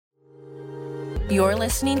You're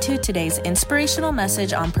listening to today's inspirational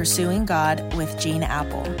message on Pursuing God with Gene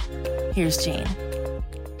Apple. Here's Gene.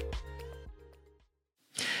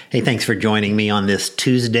 Hey, thanks for joining me on this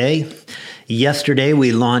Tuesday. Yesterday,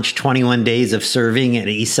 we launched 21 Days of Serving at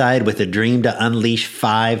Eastside with a dream to unleash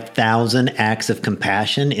 5,000 acts of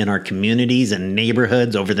compassion in our communities and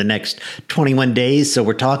neighborhoods over the next 21 days. So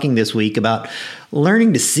we're talking this week about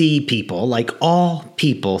learning to see people, like all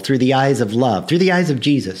people, through the eyes of love, through the eyes of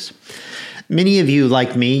Jesus. Many of you,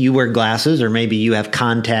 like me, you wear glasses, or maybe you have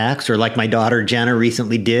contacts, or like my daughter Jenna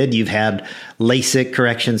recently did, you've had LASIK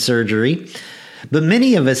correction surgery. But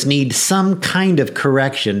many of us need some kind of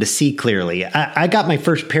correction to see clearly. I got my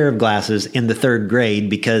first pair of glasses in the third grade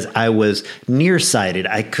because I was nearsighted.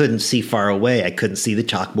 I couldn't see far away. I couldn't see the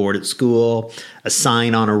chalkboard at school, a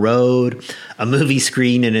sign on a road, a movie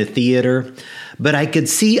screen in a theater. But I could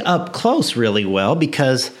see up close really well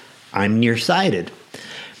because I'm nearsighted.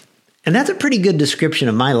 And that's a pretty good description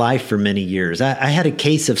of my life for many years. I had a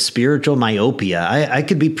case of spiritual myopia. I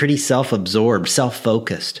could be pretty self-absorbed,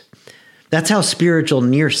 self-focused. That's how spiritual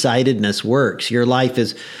nearsightedness works. Your life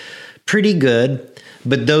is pretty good,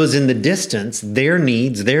 but those in the distance, their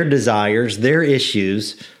needs, their desires, their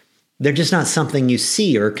issues, they're just not something you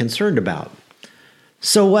see or are concerned about.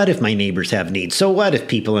 So what if my neighbors have needs? So what if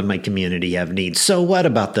people in my community have needs? So what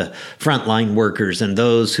about the frontline workers and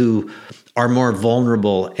those who are more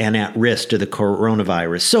vulnerable and at risk to the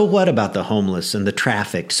coronavirus? So what about the homeless and the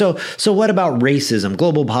trafficked? So what about racism,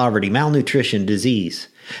 global poverty, malnutrition, disease?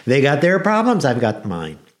 They got their problems, I've got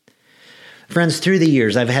mine. Friends, through the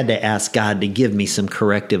years, I've had to ask God to give me some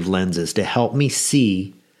corrective lenses to help me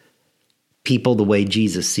see people the way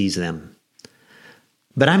Jesus sees them.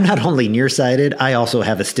 But I'm not only nearsighted, I also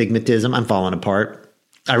have astigmatism. I'm falling apart.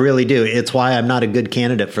 I really do. It's why I'm not a good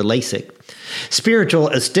candidate for LASIK. Spiritual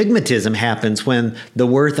astigmatism happens when the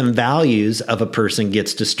worth and values of a person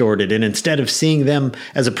gets distorted. And instead of seeing them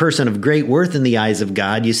as a person of great worth in the eyes of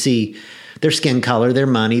God, you see their skin color, their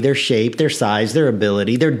money, their shape, their size, their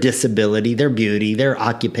ability, their disability, their beauty, their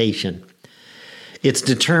occupation. It's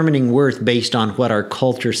determining worth based on what our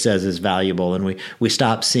culture says is valuable, and we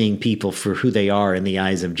stop seeing people for who they are in the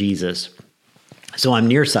eyes of Jesus. So I'm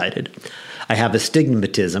nearsighted. I have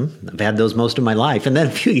astigmatism. I've had those most of my life. And then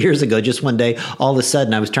a few years ago, just one day, all of a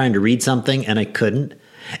sudden I was trying to read something and I couldn't.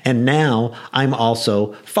 And now I'm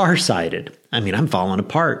also farsighted. I'm falling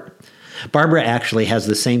apart. Barbara actually has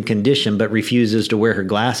the same condition but refuses to wear her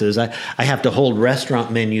glasses. I have to hold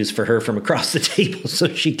restaurant menus for her from across the table so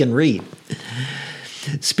she can read.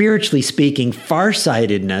 Spiritually speaking,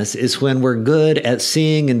 farsightedness is when we're good at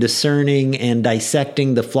seeing and discerning and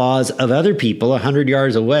dissecting the flaws of other people 100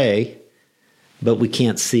 yards away, but we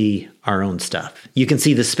can't see our own stuff. You can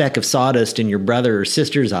see the speck of sawdust in your brother or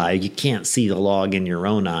sister's eye. You can't see the log in your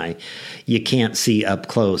own eye. You can't see up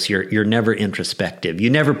close. You're never introspective. You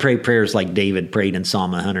never pray prayers like David prayed in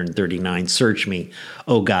Psalm 139. Search me,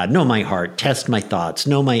 O God, know my heart, test my thoughts,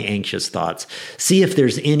 know my anxious thoughts. See if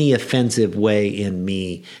there's any offensive way in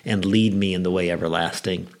me and lead me in the way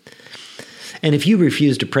everlasting. And if you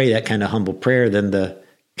refuse to pray that kind of humble prayer, then the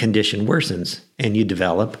condition worsens and you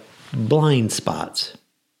develop blind spots.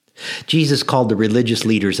 Jesus called the religious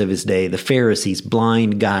leaders of his day, the Pharisees,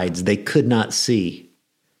 blind guides. They could not see,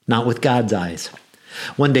 not with God's eyes.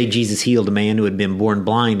 One day, Jesus healed a man who had been born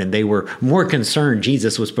blind, and they were more concerned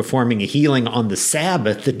Jesus was performing a healing on the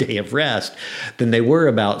Sabbath, the day of rest, than they were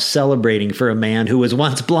about celebrating for a man who was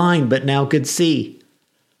once blind but now could see.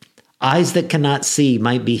 Eyes that cannot see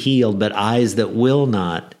might be healed, but eyes that will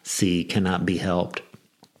not see cannot be helped.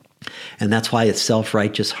 And that's why a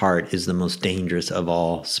self-righteous heart is the most dangerous of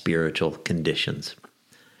all spiritual conditions.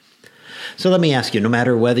 So let me ask you, no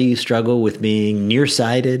matter whether you struggle with being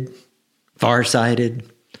nearsighted,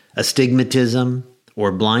 farsighted, astigmatism,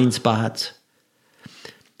 or blind spots,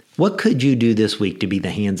 what could you do this week to be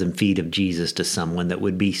the hands and feet of Jesus to someone that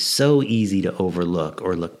would be so easy to overlook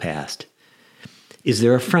or look past? Is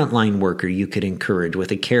there a frontline worker you could encourage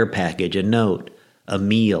with a care package, a note, a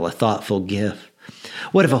meal, a thoughtful gift?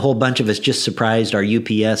 What if a whole bunch of us just surprised our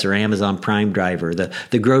UPS or Amazon Prime driver,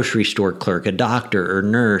 the grocery store clerk, a doctor or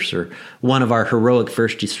nurse, or one of our heroic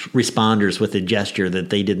first responders with a gesture that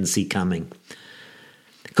they didn't see coming?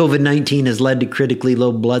 COVID-19 has led to critically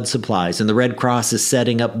low blood supplies, and the Red Cross is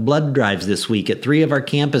setting up blood drives this week at 3 of our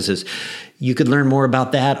campuses. You could learn more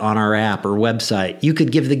about that on our app or website. You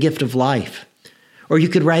could give the gift of life. Or you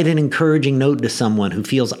could write an encouraging note to someone who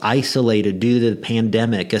feels isolated due to the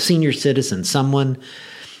pandemic, a senior citizen, someone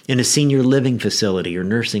in a senior living facility or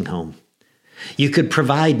nursing home. You could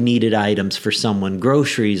provide needed items for someone,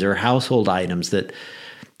 groceries or household items that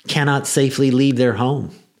cannot safely leave their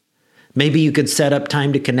home. Maybe you could set up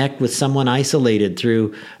time to connect with someone isolated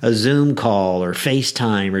through a Zoom call or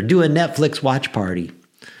FaceTime or do a Netflix watch party.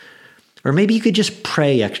 Or maybe you could just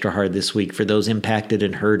pray extra hard this week for those impacted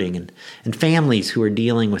and hurting and families who are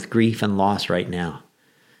dealing with grief and loss right now.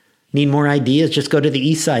 Need more ideas? Just go to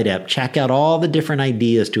the Eastside app. Check out all the different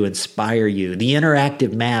ideas to inspire you. The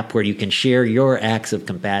interactive map where you can share your acts of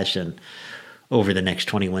compassion over the next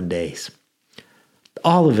 21 days.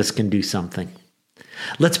 All of us can do something.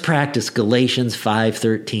 Let's practice Galatians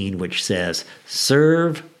 5:13, which says,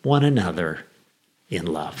 serve one another in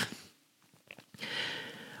love.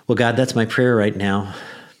 Well, God, that's my prayer right now,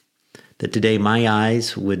 that today my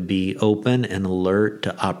eyes would be open and alert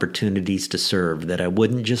to opportunities to serve, that I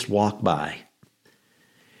wouldn't just walk by,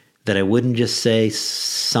 that I wouldn't just say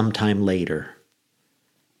sometime later,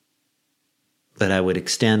 but I would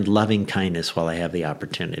extend loving kindness while I have the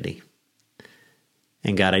opportunity.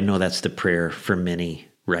 And God, I know that's the prayer for many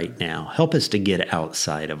right now. Help us to get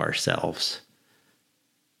outside of ourselves.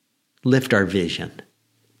 Lift our vision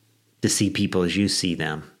to see people as you see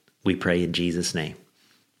them. We pray in Jesus' name.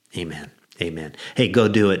 Amen. Amen. Hey, go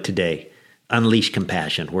do it today. Unleash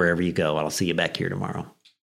compassion wherever you go. I'll see you back here tomorrow.